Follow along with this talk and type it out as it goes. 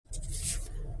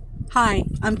Hi,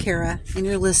 I'm Kara, and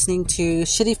you're listening to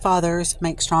Shitty Fathers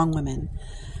Make Strong Women.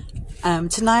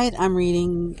 Tonight I'm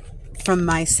reading from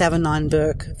my Seven-On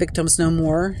book, Victims No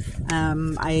More.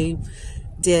 I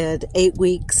did 8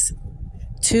 weeks,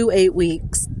 8 week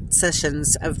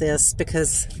sessions of this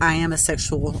because I am a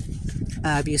sexual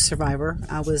abuse survivor.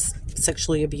 I was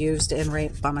sexually abused and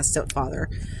raped by my stepfather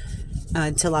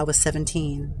until I was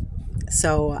 17.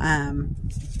 So,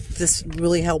 this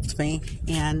really helped me,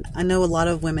 and I know a lot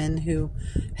of women who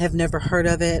have never heard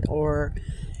of it or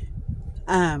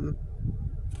aren't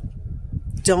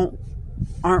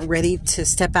ready to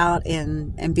step out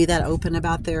and be that open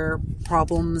about their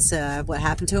problems, what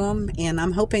happened to them. And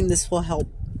I'm hoping this will help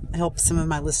some of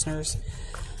my listeners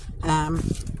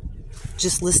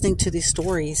just listening to these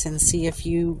stories and see if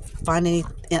you find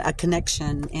a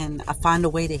connection and find a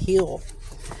way to heal.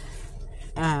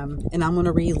 And I'm going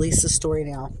to release the story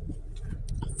now.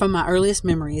 From my earliest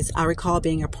memories, I recall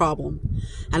being a problem.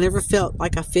 I never felt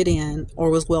like I fit in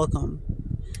or was welcome.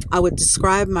 I would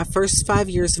describe my first 5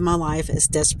 years of my life as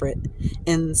desperate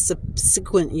and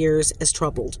subsequent years as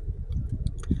troubled.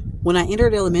 When I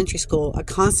entered elementary school, I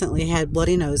constantly had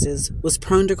bloody noses, was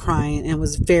prone to crying, and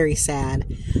was very sad.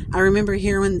 I remember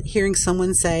hearing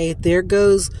someone say, "There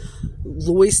goes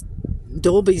Lois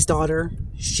Dolby's daughter.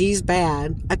 She's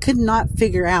bad." I could not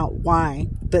figure out why,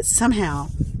 but somehow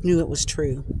knew it was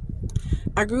true.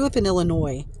 I grew up in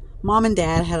Illinois. Mom and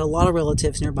Dad had a lot of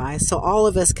relatives nearby, so all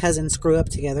of us cousins grew up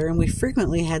together, and we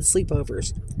frequently had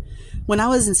sleepovers. When I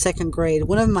was in second grade,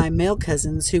 one of my male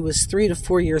cousins, who was 3 to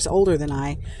 4 years older than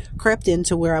I, crept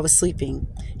into where I was sleeping.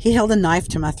 He held a knife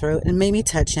to my throat and made me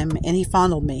touch him, and he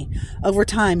fondled me. Over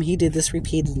time, he did this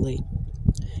repeatedly.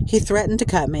 He threatened to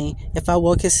cut me if I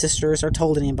woke his sisters or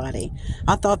told anybody.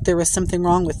 I thought there was something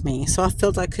wrong with me, so I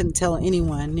felt I couldn't tell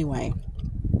anyone anyway.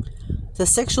 The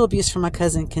sexual abuse from my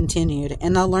cousin continued,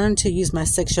 and I learned to use my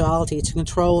sexuality to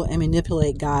control and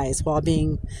manipulate guys while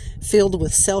being filled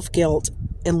with self-guilt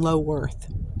and low worth.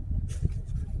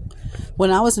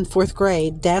 When I was in 4th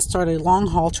grade, Dad started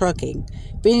long-haul trucking.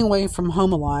 Being away from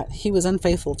home a lot, he was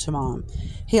unfaithful to Mom.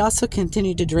 He also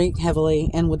continued to drink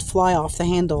heavily and would fly off the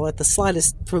handle at the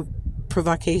slightest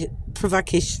provocation.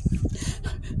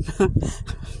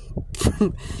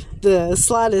 The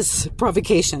slightest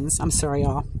provocations. I'm sorry,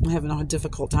 y'all. I'm having a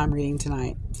difficult time reading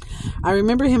tonight. I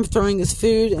remember him throwing his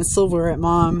food and silverware at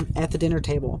Mom at the dinner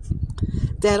table.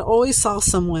 Dad always saw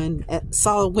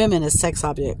women as sex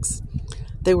objects.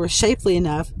 They were shapely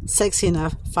enough, sexy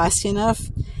enough, feisty enough,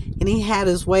 and he had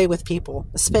his way with people,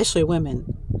 especially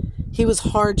women. He was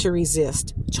hard to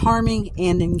resist, charming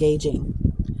and engaging.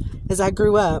 As I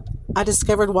grew up, I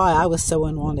discovered why I was so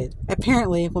unwanted.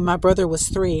 Apparently, when my brother was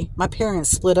 3, my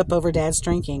parents split up over Dad's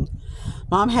drinking.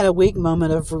 Mom had a weak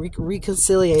moment of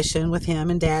reconciliation with him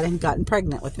and Dad and gotten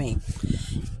pregnant with me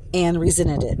and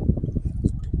resented it.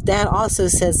 Dad also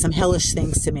said some hellish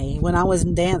things to me. When I was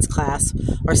in dance class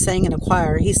or sang in a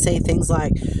choir, he'd say things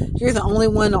like, "You're the only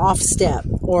one off step,"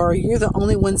 or "You're the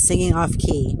only one singing off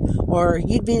key," or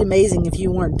 "You'd be amazing if you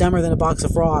weren't dumber than a box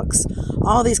of rocks."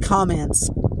 All these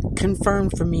comments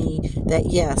confirmed for me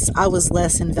that yes, I was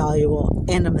less than valuable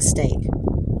and a mistake.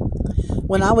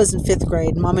 When I was in 5th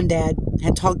grade, Mom and Dad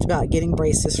had talked about getting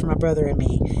braces for my brother and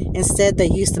me. Instead, they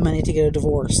used the money to get a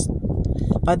divorce.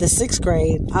 By the 6th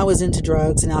grade, I was into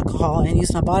drugs and alcohol and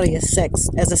used my body as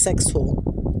a sex tool.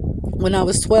 When I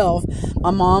was 12, my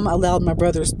mom allowed my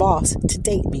brother's boss to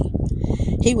date me.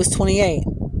 He was 28.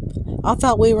 I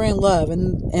thought we were in love,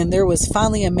 and there was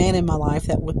finally a man in my life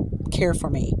that would care for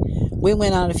me. We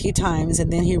went out a few times,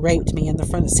 and then he raped me in the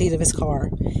front seat of his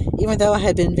car. Even though I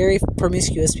had been very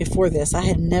promiscuous before this, I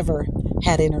had never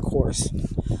had intercourse.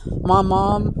 My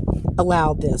mom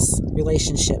allowed this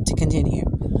relationship to continue.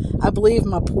 I believe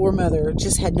my poor mother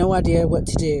just had no idea what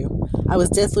to do. I was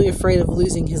deathly afraid of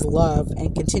losing his love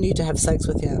and continued to have sex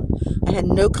with him. I had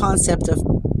no concept of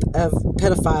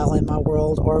pedophile in my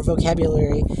world or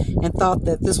vocabulary and thought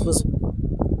that this was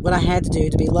what I had to do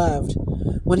to be loved.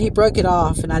 When he broke it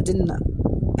off and I do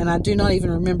not even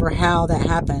remember how that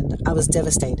happened, I was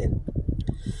devastated.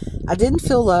 I didn't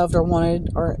feel loved or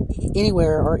wanted or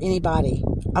anywhere or anybody.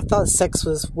 I thought sex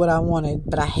was what I wanted,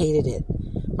 but I hated it.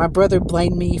 My brother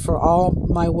blamed me for all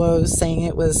my woes, saying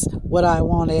it was what I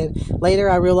wanted. Later,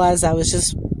 I realized I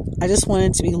just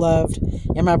wanted to be loved,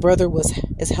 and my brother was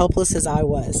as helpless as I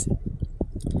was.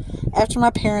 After my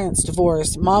parents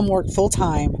divorced, Mom worked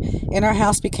full-time, and our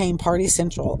house became party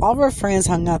central. All of our friends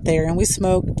hung out there, and we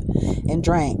smoked and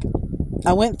drank.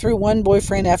 I went through one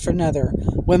boyfriend after another.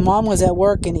 When Mom was at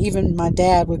work, and even my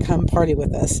dad would come party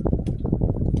with us.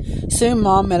 Soon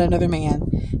Mom met another man.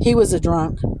 He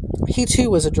too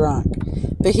was a drunk.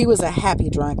 but he was a happy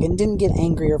drunk and didn't get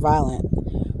angry or violent.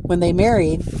 When they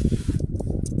married,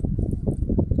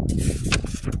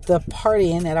 the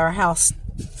partying at our house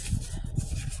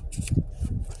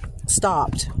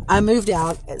stopped. I moved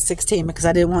out at 16 because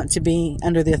I didn't want to be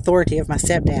under the authority of my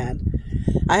stepdad.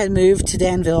 I had moved to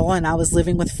Danville and I was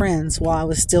living with friends while I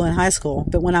was still in high school,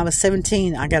 but when I was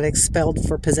 17, I got expelled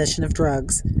for possession of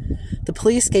drugs. The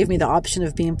police gave me the option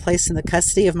of being placed in the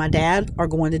custody of my dad or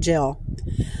going to jail.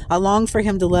 I longed for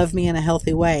him to love me in a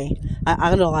healthy way.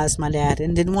 I idolized my dad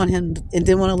and didn't want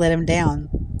to let him down,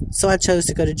 so I chose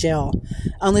to go to jail.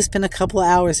 I only spent a couple of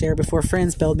hours there before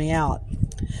friends bailed me out.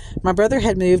 My brother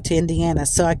had moved to Indiana,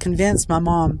 so I convinced my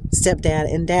mom,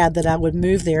 stepdad, and dad that I would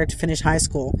move there to finish high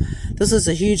school. This was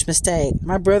a huge mistake.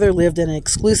 My brother lived in an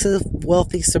exclusive,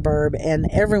 wealthy suburb, and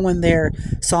everyone there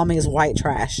saw me as white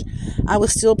trash. I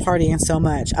was still partying so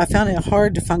much. I found it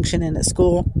hard to function in a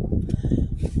school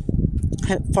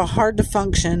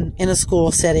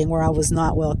setting where I was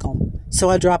not welcome. So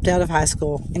I dropped out of high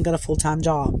school and got a full-time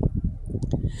job.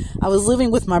 I was living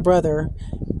with my brother,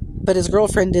 but his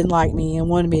girlfriend didn't like me and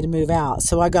wanted me to move out,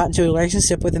 so I got into a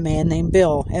relationship with a man named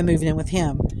Bill and moved in with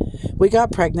him. We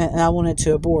got pregnant and I wanted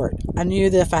to abort. I knew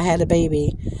that if I had a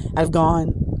baby, I'd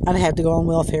have to go on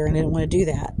welfare and I didn't want to do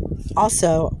that.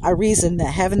 Also, I reasoned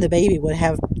that having the baby would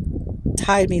have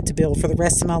tied me to Bill for the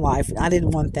rest of my life, and I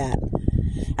didn't want that.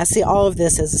 I see all of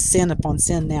this as a sin upon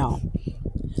sin now.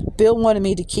 Bill wanted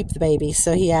me to keep the baby,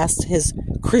 so he asked his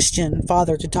Christian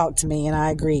father to talk to me, and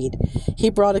I agreed. He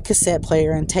brought a cassette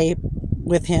player and tape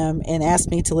with him and asked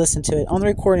me to listen to it. On the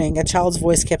recording, a child's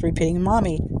voice kept repeating,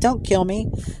 "Mommy, don't kill me.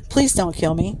 Please don't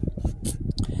kill me."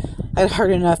 I'd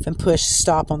heard enough and pushed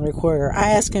stop on the recorder.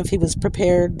 I asked him if he was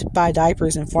prepared to buy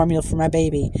diapers and formula for my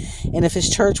baby, and if his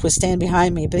church would stand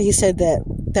behind me, but he said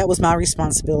that was my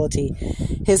responsibility.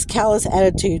 His callous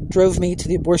attitude drove me to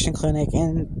the abortion clinic,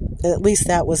 and at least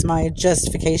that was my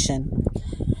justification.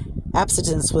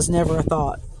 Abstinence was never a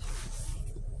thought.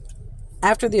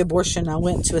 After the abortion, I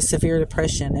went into a severe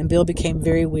depression, and Bill became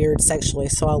very weird sexually,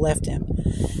 so I left him.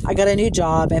 I got a new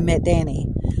job and met Danny.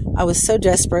 I was so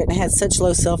desperate and had such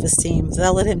low self-esteem that I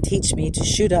let him teach me to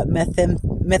shoot up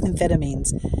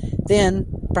methamphetamines. Then,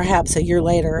 perhaps a year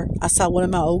later, I saw one of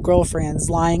my old girlfriends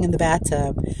lying in the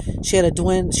bathtub. She had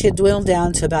dwindled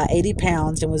down to about 80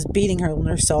 pounds and was beating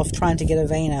herself trying to get a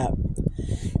vein up.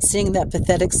 Seeing that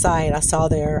pathetic sight I saw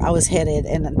there, I was headed,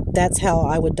 and that's how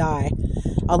I would die.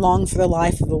 I longed for the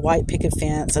life of a white picket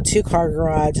fence, a 2-car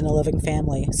garage, and a loving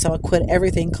family, so I quit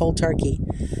everything cold turkey.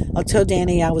 I told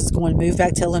Danny I was going to move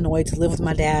back to Illinois to live with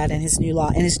my dad and his new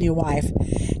wife.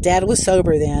 Dad was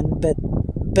sober then,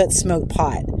 but smoked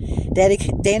pot.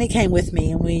 Danny came with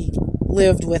me, and we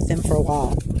lived with him for a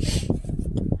while.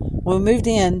 When we moved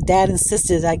in, Dad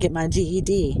insisted I get my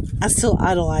GED. I still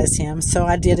idolized him, so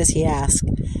I did as he asked,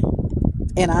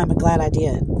 and I'm glad I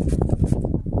did.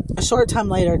 A short time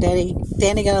later,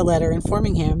 Danny got a letter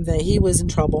informing him that he was in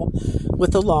trouble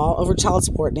with the law over child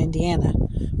support in Indiana.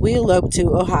 We eloped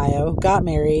to Ohio, got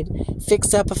married,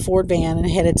 fixed up a Ford van, and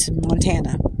headed to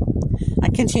Montana. I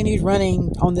continued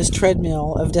running on this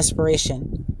treadmill of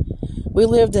desperation. We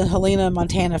lived in Helena,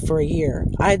 Montana for a year.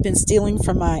 I had been stealing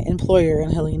from my employer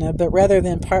in Helena, but rather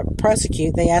than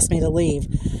prosecute, they asked me to leave.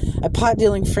 A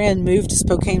pot-dealing friend moved to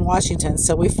Spokane, Washington,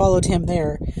 so we followed him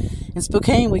there. In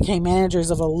Spokane, we became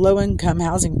managers of a low-income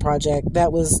housing project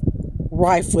that was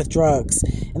rife with drugs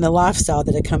and the lifestyle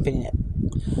that accompanied it.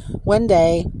 One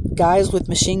day, guys with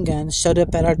machine guns showed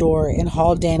up at our door and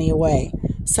hauled Danny away.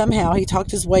 Somehow, he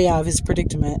talked his way out of his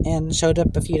predicament and showed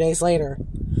up a few days later.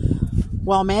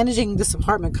 While managing this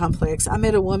apartment complex, I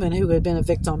met a woman who had been a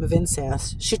victim of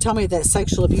incest. She told me that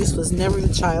sexual abuse was never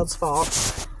the child's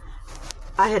fault.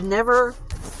 I had never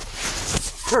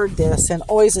heard this and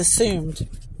always assumed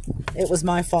it was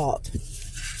my fault.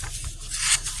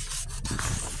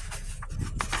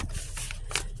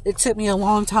 It took me a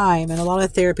long time and a lot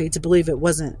of therapy to believe I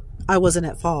wasn't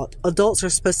at fault. Adults are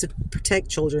supposed to protect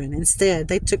children. Instead,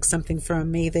 they took something from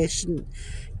me they shouldn't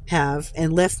have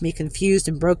and left me confused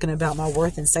and broken about my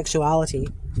worth and sexuality.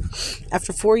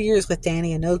 After 4 years with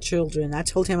Danny and no children, I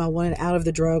told him I wanted out of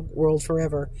the drug world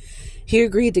forever. He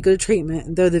agreed to go to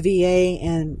treatment through the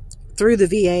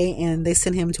VA, and they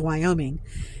sent him to Wyoming.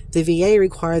 The VA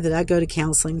required that I go to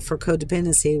counseling for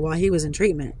codependency while he was in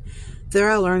treatment. There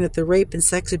I learned that the rape and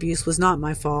sex abuse was not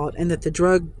my fault and that the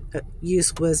drug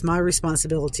use was my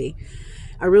responsibility.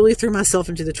 I really threw myself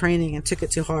into the training and took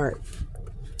it to heart.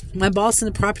 My boss in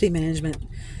the property management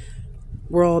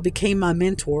world became my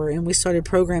mentor, and we started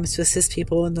programs to assist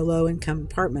people in the low-income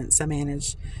apartments I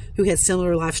managed who had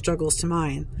similar life struggles to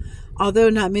mine. Although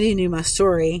not many knew my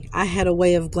story, I had a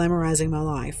way of glamorizing my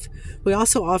life. We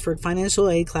also offered financial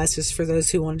aid classes for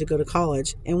those who wanted to go to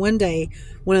college. And one day,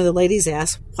 one of the ladies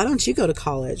asked, "Why don't you go to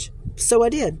college?" So I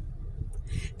did.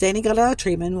 Danny got out of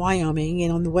treatment in Wyoming,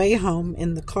 and on the way home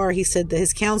in the car, he said that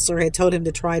his counselor had told him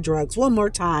to try drugs one more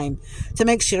time to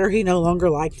make sure he no longer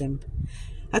liked him.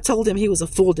 I told him he was a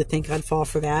fool to think I'd fall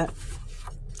for that.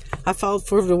 I filed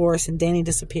for divorce and Danny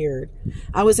disappeared.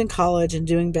 I was in college and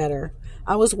doing better.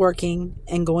 I was working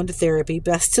and going to therapy,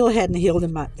 but I still hadn't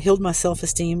healed my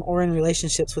self-esteem or in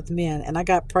relationships with men, and I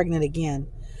got pregnant again.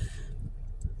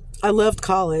 I loved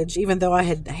college, even though I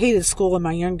had hated school in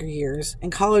my younger years.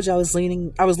 In college, I was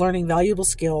learning valuable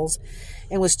skills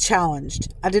and was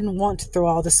challenged. I didn't want to throw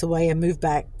all this away and move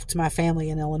back to my family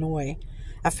in Illinois.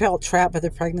 I felt trapped by the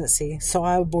pregnancy, so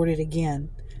I aborted again,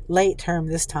 late term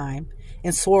this time,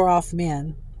 and swore off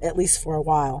men, at least for a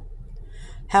while.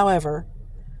 However,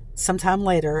 sometime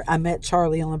later, I met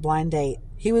Charlie on a blind date.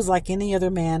 He was like any other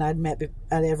man I'd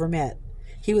ever met.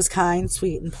 He was kind,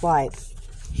 sweet, and polite.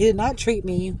 He did not treat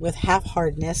me with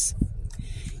half-heartedness,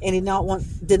 and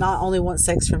did not only want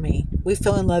sex from me. We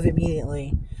fell in love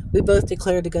immediately. We both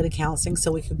declared to go to counseling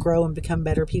so we could grow and become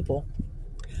better people.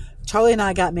 Charlie and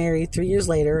I got married 3 years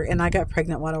later, and I got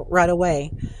pregnant right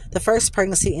away. The first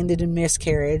pregnancy ended in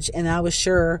miscarriage, and I was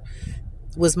sure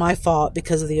it was my fault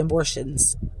because of the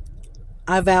abortions.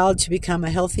 I vowed to become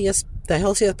the healthiest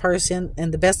person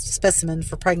and the best specimen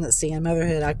for pregnancy and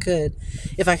motherhood I could,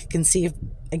 if I could conceive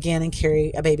again and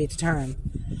carry a baby to term.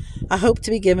 I hope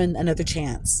to be given another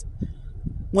chance.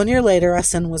 1 year later, our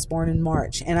son was born in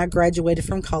March, and I graduated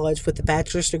from college with a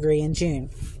bachelor's degree in June.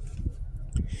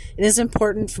 It is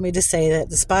important for me to say that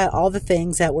despite all the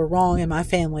things that were wrong in my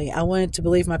family, I wanted to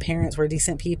believe my parents were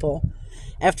decent people.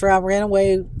 After I ran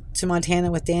away to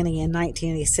Montana with Danny in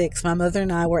 1986, my mother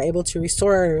and I were able to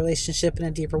restore our relationship in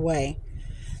a deeper way.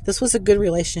 This was a good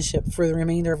relationship for the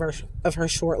remainder of her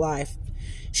short life.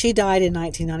 She died in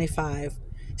 1995.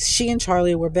 She and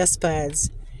Charlie were best buds,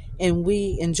 and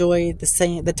we enjoyed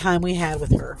the time we had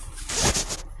with her.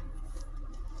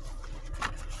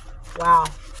 Wow.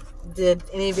 Did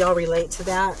any of y'all relate to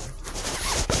that?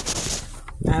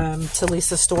 To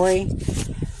Lisa's story?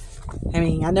 I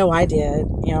mean, I know I did.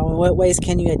 You know, in what ways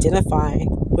can you identify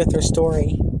with her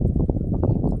story?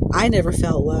 I never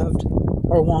felt loved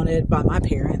or wanted by my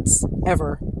parents,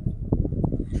 ever.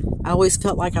 I always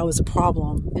felt like I was a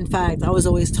problem. In fact, I was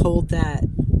always told that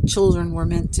children were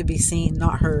meant to be seen,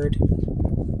 not heard.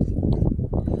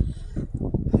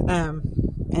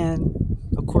 And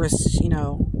of course, you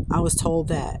know, I was told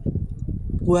that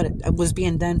what was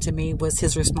being done to me was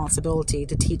his responsibility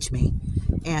to teach me,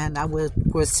 and I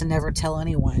was to never tell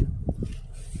anyone.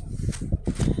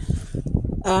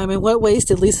 In what ways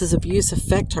did Lisa's abuse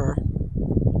affect her?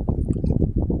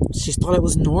 She thought it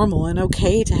was normal and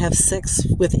okay to have sex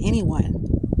with anyone.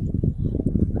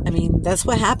 I mean, that's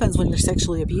what happens when you're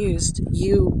sexually abused.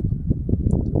 You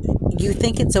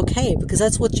think it's okay because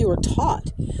that's what you were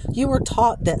taught. You were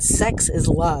taught that sex is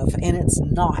love, and it's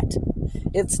not.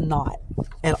 It's not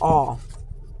at all.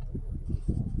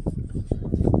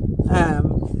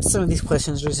 Some of these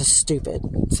questions are just stupid.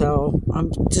 So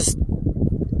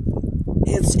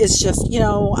it's just, you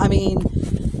know, I mean,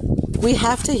 we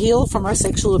have to heal from our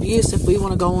sexual abuse if we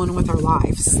want to go on with our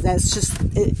lives. That's just,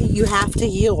 you have to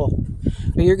heal,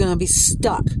 or you're going to be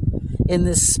stuck in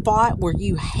this spot where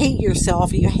you hate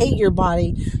yourself, you hate your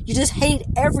body, you just hate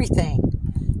everything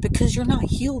because you're not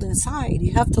healed inside.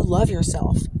 You have to love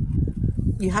yourself.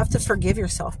 You have to forgive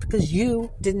yourself because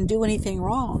you didn't do anything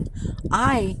wrong.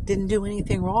 I didn't do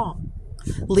anything wrong.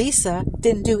 Lisa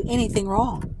didn't do anything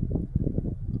wrong.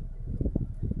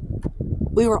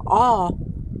 We were all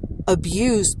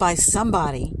abused by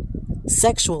somebody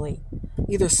sexually.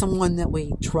 Either someone that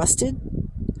we trusted,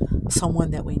 someone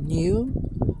that we knew,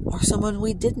 or someone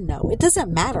we didn't know. It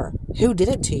doesn't matter who did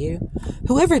it to you.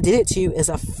 Whoever did it to you is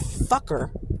a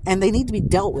fucker, and they need to be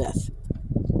dealt with.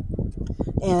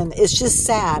 And it's just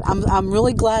sad. I'm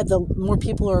really glad that more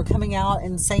people are coming out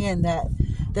and saying that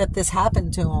this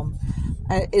happened to them.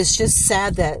 It's just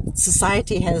sad that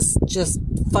society has just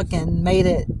fucking made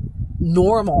it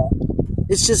normal.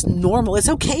 It's just normal. It's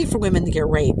okay for women to get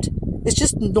raped. It's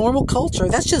just normal culture.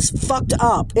 That's just fucked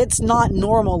up. It's not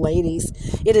normal, ladies.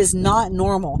 It is not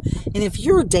normal. And if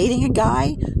you're dating a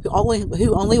guy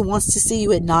who only wants to see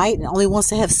you at night and only wants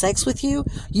to have sex with you,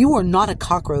 you are not a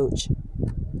cockroach.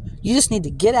 You just need to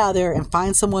get out there and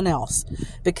find someone else,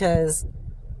 because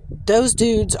those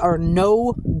dudes are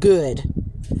no good.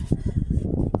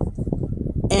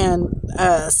 And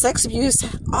sex abuse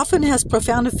often has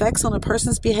profound effects on a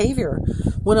person's behavior.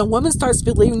 When a woman starts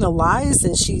believing the lies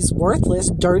that she's worthless,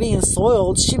 dirty, and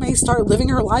soiled, she may start living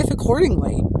her life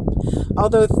accordingly.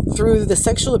 Although through the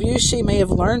sexual abuse, she may have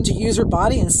learned to use her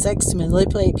body and sex to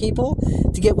manipulate people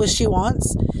to get what she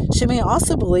wants, she may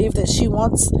also believe that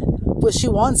what she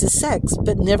wants is sex,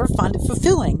 but never find it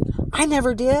fulfilling. I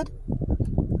never did.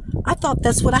 I thought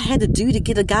that's what I had to do to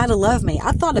get a guy to love me.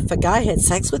 I thought if a guy had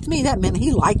sex with me, that meant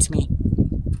he liked me.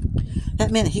 That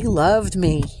meant he loved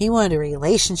me. He wanted a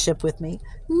relationship with me.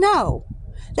 No.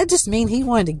 That just meant he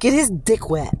wanted to get his dick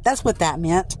wet. That's what that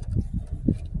meant.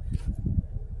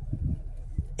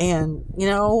 And,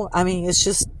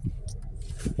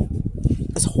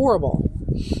 it's horrible.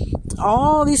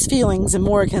 All these feelings and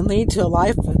more can lead to a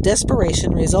life of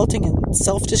desperation, resulting in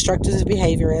self-destructive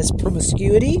behavior as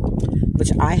promiscuity,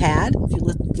 which I had. If you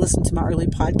listen to my early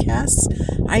podcasts,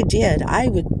 I did. I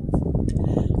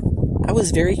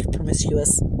was very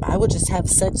promiscuous. I would just have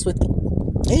sex with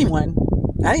anyone.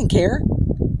 I didn't care.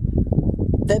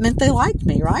 That meant they liked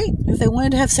me, right? If they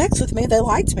wanted to have sex with me, they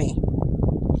liked me.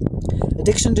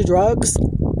 Addiction to drugs.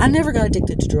 I never got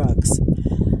addicted to drugs.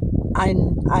 I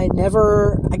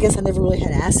guess I never really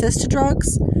had access to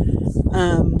drugs.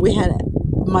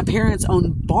 My parents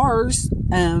owned bars.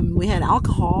 We had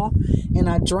alcohol, and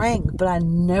I drank, but I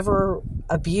never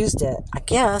abused it. I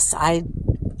guess I'm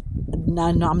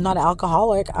not an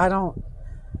alcoholic. I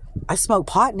smoke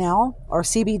pot now, or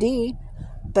CBD,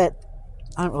 but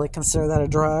I don't really consider that a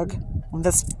drug.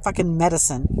 That's fucking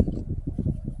medicine.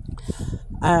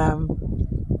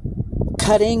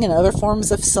 Cutting and other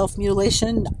forms of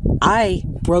self-mutilation. I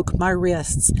broke my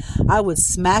wrists. I would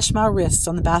smash my wrists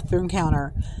on the bathroom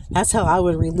counter. That's how I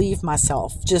would relieve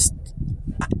myself. Just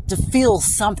to feel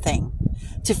something.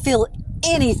 To feel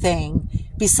anything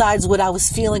besides what I was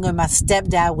feeling when my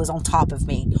stepdad was on top of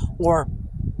me. Or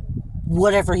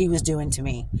whatever he was doing to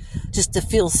me. Just to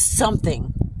feel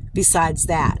something besides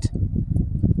that.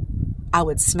 I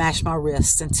would smash my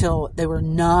wrists until they were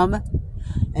numb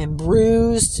and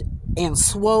bruised and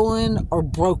swollen or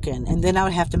broken, and then I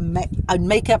would have to I'd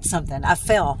make up something. I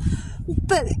fell,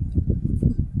 but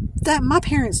that my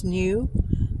parents knew.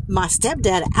 My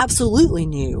stepdad absolutely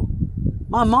knew.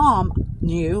 My mom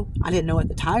knew. I didn't know at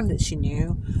the time that she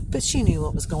knew, but she knew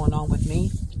what was going on with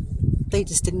me. They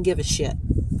just didn't give a shit.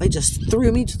 They just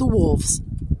threw me to the wolves.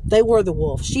 They were the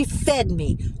wolves. She fed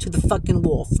me to the fucking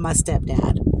wolf, my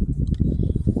stepdad.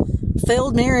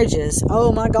 Failed marriages.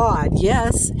 Oh my God.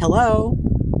 Yes. Hello.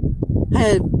 I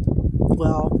had,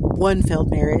 one failed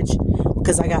marriage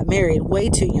because I got married way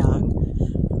too young.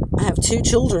 I have 2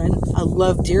 children I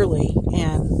love dearly,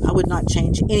 and I would not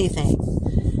change anything.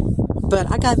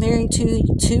 But I got married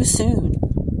too soon,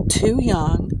 too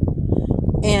young,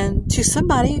 and to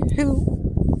somebody who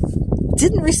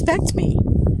didn't respect me.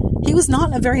 He was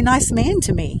not a very nice man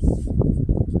to me.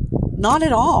 Not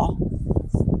at all.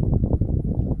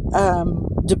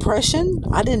 Depression.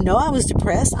 I didn't know I was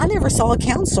depressed. I never saw a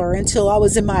counselor until I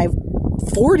was in my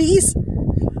 40s.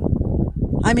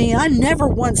 I never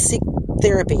once seek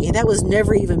therapy. That was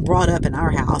never even brought up in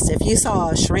our house. If you saw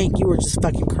a shrink, you were just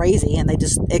fucking crazy, and they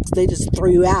just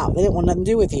threw you out. They didn't want nothing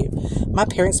to do with you. My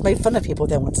parents made fun of people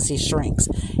that went to see shrinks,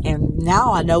 and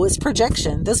now I know it's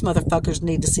projection. Those motherfuckers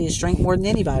need to see a shrink more than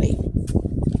anybody.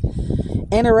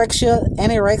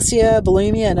 Anorexia,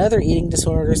 bulimia, and other eating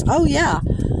disorders. Oh yeah,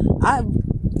 I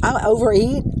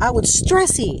overeat. I would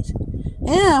stress eat.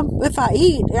 Yeah, if I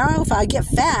eat, if I get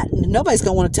fat, nobody's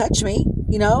going to want to touch me,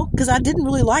 because I didn't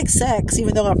really like sex,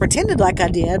 even though I pretended like I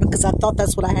did, because I thought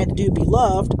that's what I had to do to be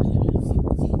loved.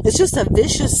 It's just a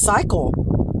vicious cycle.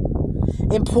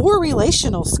 And poor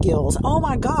relational skills. Oh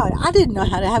my God, I didn't know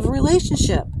how to have a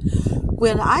relationship.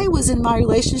 When I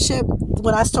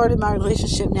started my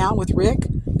relationship now with Rick,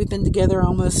 we've been together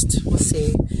almost,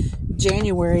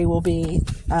 January will be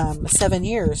 7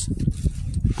 years.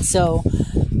 So,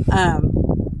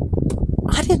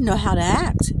 I didn't know how to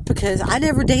act because I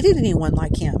never dated anyone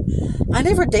like him. I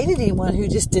never dated anyone who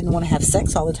just didn't want to have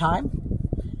sex all the time.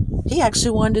 He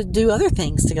actually wanted to do other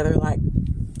things together, like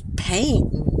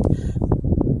paint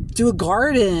and do a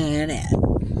garden and,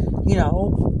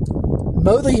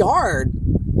 mow the yard,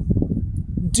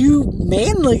 do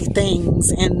manly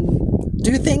things and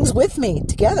do things with me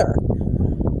together.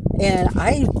 And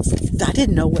I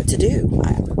didn't know what to do.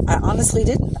 I honestly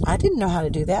didn't. I didn't know how to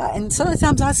do that. And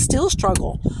sometimes I still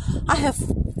struggle. I have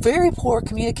very poor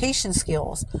communication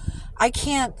skills. I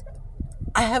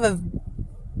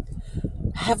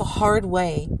have a hard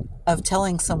way of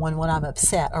telling someone when I'm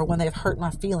upset or when they've hurt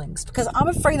my feelings because I'm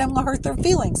afraid I'm going to hurt their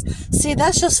feelings. See,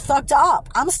 that's just fucked up.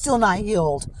 I'm still not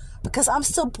healed. because I'm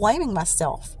still blaming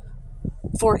myself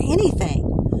for anything.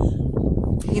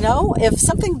 You know,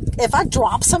 if I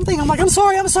drop something, I'm like, I'm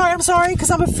sorry,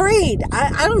 because I'm afraid.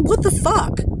 I don't, what the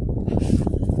fuck?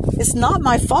 It's not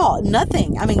my fault.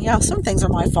 Nothing. I mean, some things are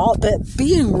my fault, but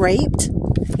being raped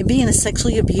and being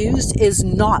sexually abused is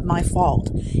not my fault.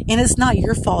 And it's not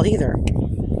your fault either.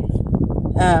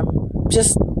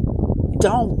 Just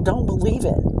don't believe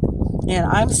it. And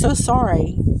I'm so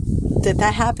sorry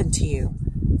that happened to you.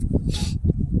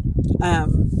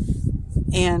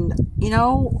 And,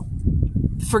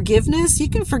 forgiveness, you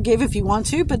can forgive if you want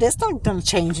to, but it's not going to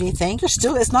change anything.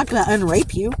 It's not going to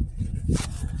unrape you.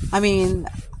 I mean,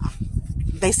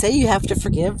 they say you have to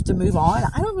forgive to move on.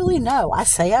 I don't really know. I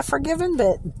say I've forgiven,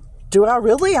 but do I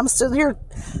really? I'm still here,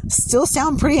 still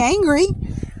sound pretty angry.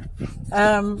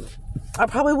 I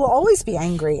probably will always be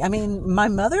angry. I mean, my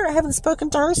mother, I haven't spoken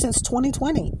to her since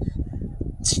 2020.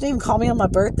 She didn't even call me on my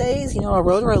birthdays. I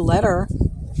wrote her a letter,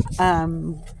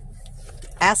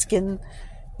 asking,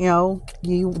 do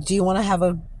you want to have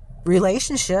a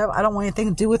relationship? I don't want anything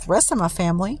to do with the rest of my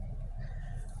family.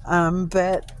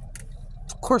 But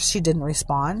of course she didn't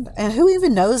respond. And who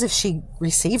even knows if she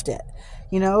received it?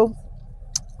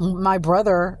 My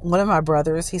brother, one of my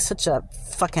brothers, he's such a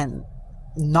fucking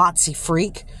Nazi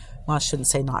freak. Well, I shouldn't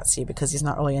say Nazi because he's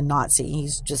not really a Nazi. He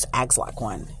just acts like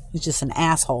one. He's just an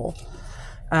asshole.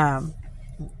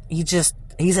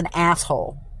 He's an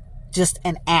asshole. Just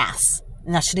an ass.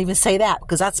 And I shouldn't even say that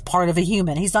because that's part of a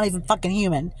human. He's not even fucking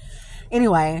human.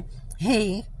 Anyway,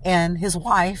 he and his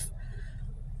wife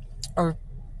are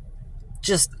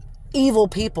just evil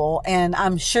people. And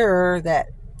I'm sure that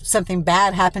something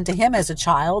bad happened to him as a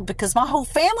child because my whole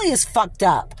family is fucked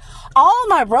up. All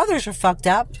my brothers are fucked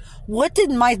up. What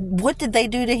did they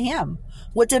do to him?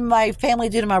 What did my family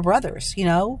do to my brothers?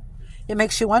 It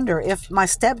makes you wonder if my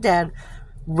stepdad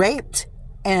raped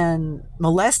and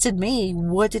molested me,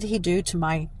 what did he do to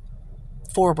my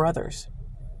 4 brothers?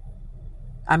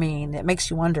 I mean, it makes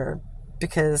you wonder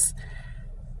because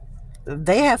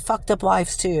they have fucked up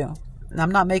lives too. And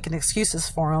I'm not making excuses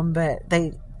for them, but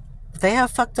they have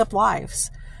fucked up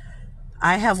lives.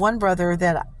 I have one brother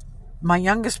my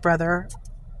youngest brother,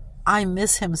 I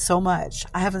miss him so much.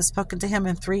 I haven't spoken to him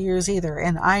in 3 years either,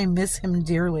 and I miss him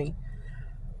dearly.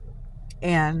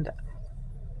 And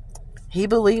he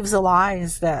believes the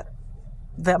lies that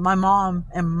my mom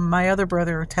and my other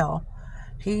brother tell.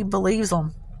 He believes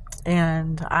them.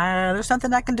 And there's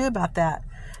nothing I can do about that.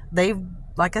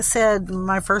 Like I said in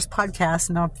my first podcast,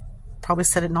 and I've probably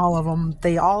said it in all of them,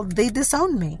 they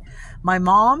disowned me. My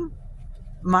mom,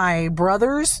 my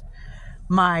brothers,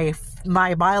 my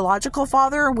biological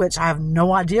father, which I have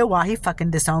no idea why he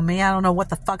fucking disowned me. I don't know what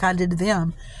the fuck I did to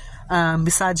them,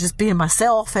 besides just being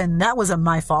myself, and that wasn't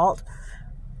my fault.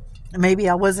 Maybe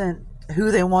I wasn't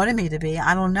who they wanted me to be.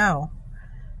 I don't know.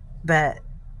 But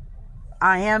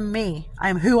I am me.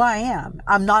 I'm who I am.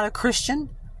 I'm not a Christian.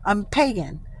 I'm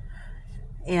pagan.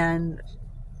 And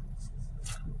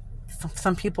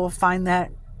some people find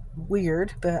that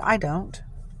weird, but I don't.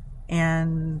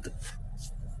 And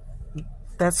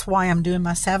that's why I'm doing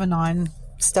my Savanon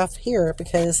stuff here,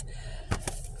 because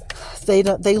they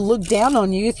look down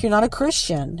on you if you're not a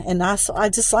Christian. And I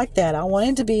just like that. I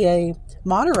wanted to be a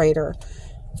moderator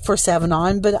for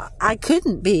Savanon, but I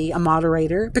couldn't be a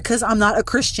moderator because I'm not a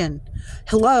Christian.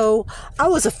 Hello, I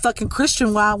was a fucking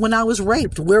Christian when I was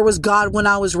raped. Where was God when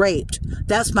I was raped?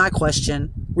 That's my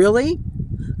question. Really?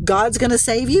 God's gonna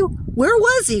save you? Where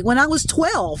was he when I was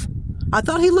 12? I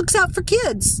thought he looks out for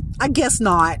kids. I guess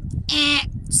not.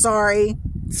 Sorry.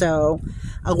 So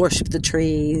I worship the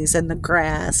trees and the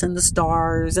grass and the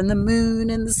stars and the moon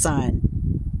and the sun.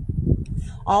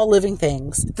 All living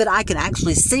things that I can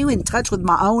actually see and touch with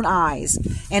my own eyes.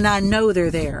 And I know they're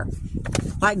there.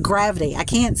 Like gravity. I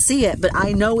can't see it, but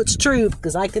I know it's true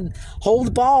because I can hold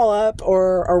a ball up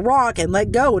or a rock and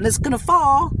let go and it's going to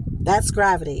fall. That's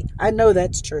gravity. I know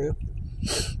that's true.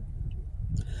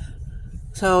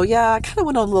 So yeah, I kind of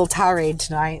went on a little tirade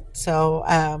tonight. So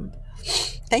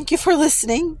thank you for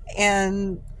listening.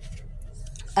 And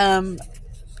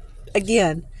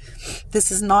again,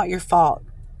 this is not your fault.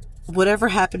 Whatever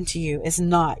happened to you is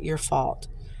not your fault.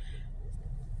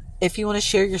 If you want to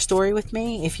share your story with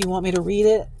me, if you want me to read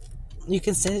it, you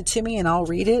can send it to me and I'll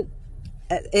read it.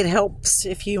 It helps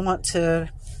if you want to,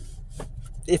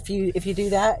 if you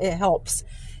do that, it helps.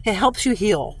 It helps you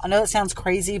heal. I know it sounds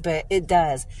crazy, but it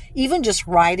does. Even just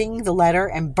writing the letter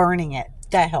and burning it,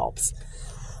 that helps.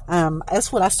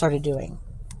 That's what I started doing.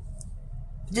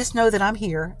 Just know that I'm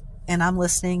here and I'm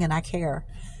listening and I care.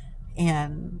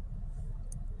 And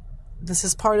this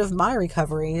is part of my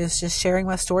recovery, is just sharing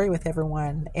my story with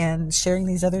everyone and sharing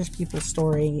these other people's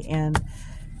story. And,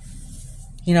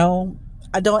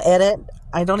 I don't edit.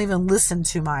 I don't even listen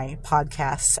to my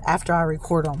podcasts after I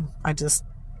record them. I just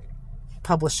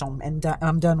publish them and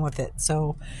I'm done with it.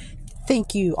 So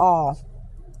thank you all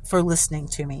for listening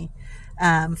to me.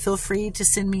 Feel free to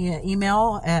send me an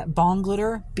email at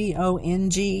bonglitter, BONGGLITTER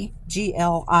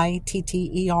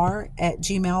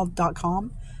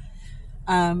 @gmail.com.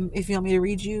 If you want me to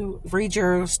read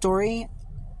your story,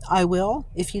 I will.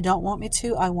 If you don't want me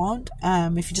to, I won't.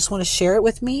 If you just want to share it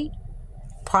with me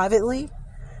privately,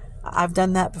 I've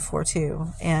done that before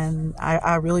too. And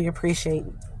I really appreciate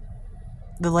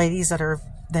the ladies that have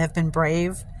been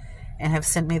brave and have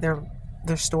sent me their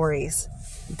stories.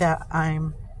 That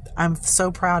I'm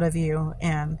so proud of you,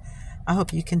 and I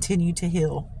hope you continue to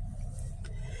heal.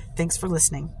 Thanks for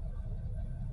listening.